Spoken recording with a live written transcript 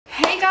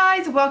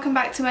guys, welcome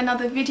back to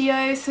another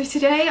video. So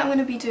today I'm going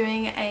to be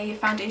doing a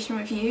foundation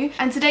review,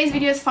 and today's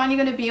video is finally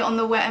going to be on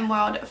the Wet n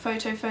Wild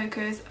Photo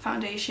Focus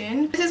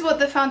foundation. This is what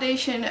the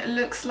foundation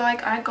looks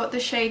like. I got the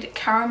shade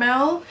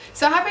Caramel.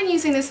 So I have been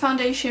using this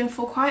foundation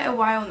for quite a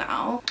while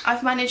now.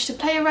 I've managed to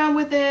play around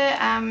with it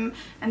and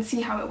see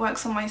how it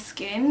works on my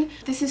skin.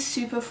 This is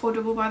super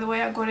affordable, by the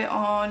way. I got it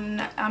on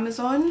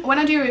Amazon. When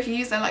I do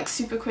reviews, they're like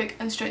super quick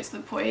and straight to the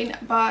point,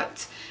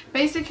 but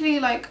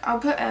basically like I'll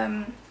put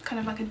kind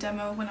of like a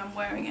demo when I'm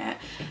wearing it.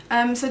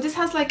 So this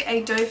has like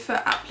a doe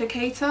foot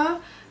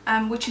applicator,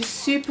 which is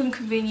super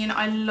convenient.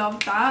 I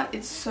love that.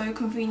 It's so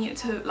convenient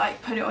to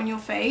like put it on your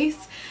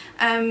face.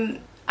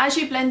 As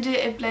you blend it,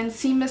 it blends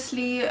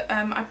seamlessly.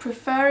 I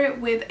prefer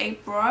it with a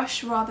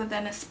brush rather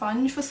than a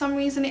sponge for some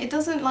reason. It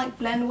doesn't like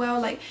blend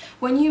well. Like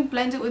when you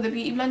blend it with a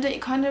beauty blender,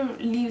 it kind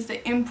of leaves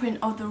the imprint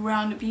of the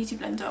round beauty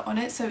blender on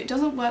it, so it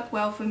doesn't work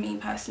well for me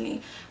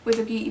personally with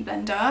a beauty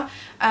blender.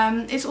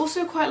 It's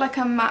also quite like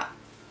a matte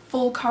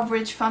full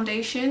coverage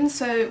foundation,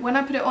 so when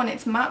I put it on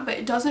it's matte, but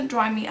it doesn't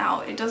dry me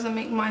out. It doesn't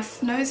make my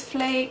nose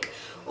flake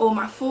or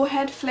my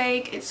forehead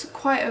flake. It's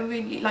quite a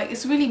really, like,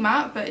 it's really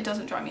matte, but it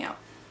doesn't dry me out,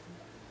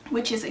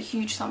 which is a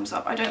huge thumbs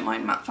up. I don't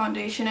mind matte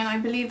foundation, and I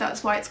believe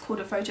that's why it's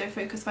called a photo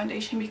focus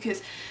foundation,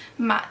 because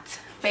matte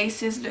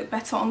bases look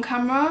better on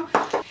camera.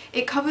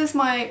 It covers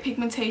my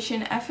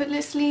pigmentation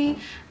effortlessly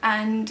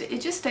and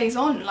it just stays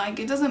on, like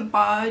it doesn't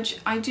budge.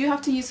 I do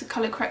have to use the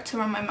colour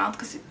corrector on my mouth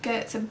because it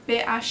gets a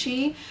bit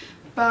ashy,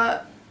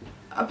 but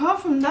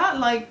apart from that,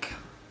 like,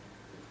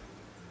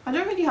 I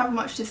don't really have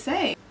much to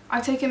say.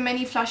 I've taken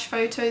many flash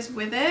photos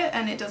with it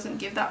and it doesn't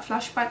give that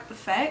flashback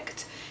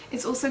effect.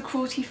 It's also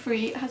cruelty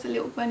free. It has a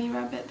little bunny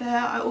rabbit there.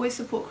 I always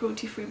support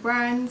cruelty free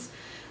brands.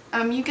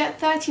 You get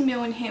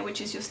 30ml in here,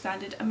 which is your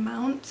standard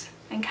amount,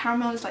 and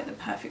caramel is like the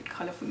perfect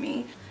colour for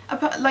me.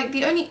 Like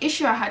the only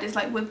issue I had is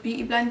like with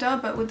beauty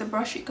blender, but with the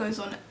brush it goes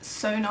on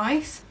so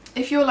nice.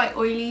 If you're like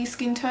oily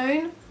skin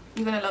tone,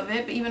 you're gonna love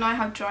it, but even I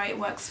have dry, it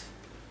works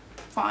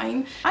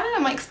fine. I don't know,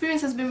 my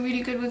experience has been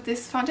really good with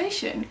this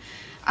foundation.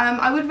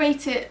 I would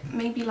rate it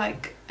maybe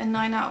like a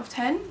 9 out of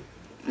 10.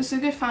 It's a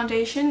good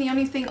foundation. The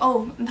only thing,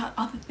 oh, that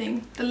other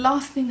thing, the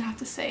last thing I have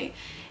to say,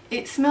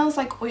 it smells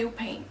like oil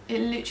paint.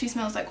 It literally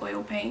smells like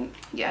oil paint.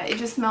 Yeah, it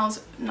just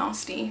smells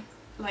nasty.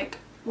 Like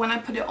when I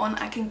put it on,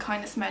 I can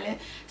kind of smell it.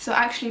 So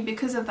actually,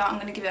 because of that, I'm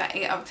going to give it an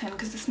 8 out of 10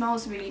 because the smell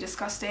is really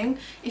disgusting.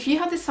 If you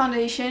have this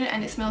foundation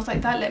and it smells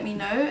like that, let me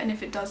know, and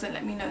if it doesn't,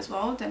 let me know as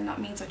well. Then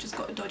that means I just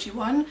got a dodgy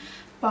one.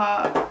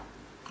 But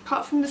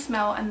apart from the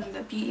smell and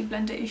the beauty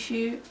blender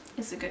issue,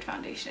 it's a good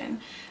foundation.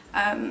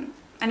 And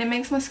it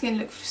makes my skin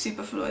look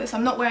super flawless.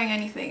 I'm not wearing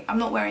anything, I'm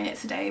not wearing it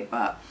today,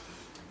 but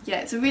yeah,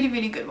 it's a really,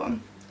 really good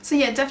one. So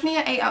yeah, definitely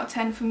an 8 out of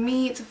 10 for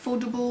me. It's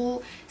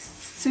affordable,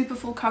 super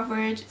full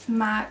coverage, it's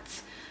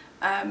matte.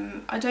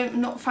 I'm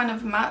not a fan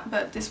of matte,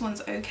 but this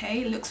one's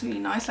okay. It looks really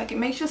nice. Like, it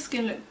makes your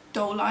skin look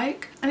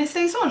doll-like and it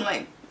stays on.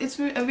 Like, it's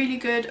a really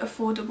good,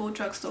 affordable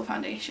drugstore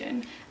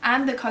foundation,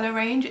 and the colour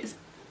range is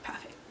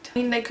perfect. I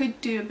mean, they could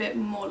do a bit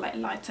more like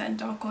lighter and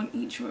dark on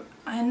each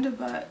end,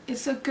 but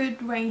it's a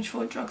good range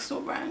for a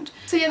drugstore brand.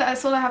 So yeah,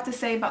 that's all I have to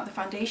say about the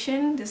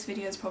foundation. This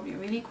video is probably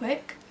really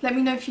quick. Let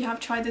me know if you have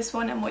tried this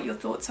one and what your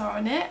thoughts are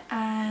on it,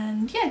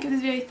 and yeah, give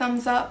this video a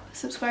thumbs up,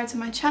 subscribe to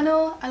my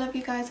channel. I love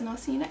you guys and I'll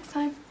see you next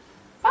time.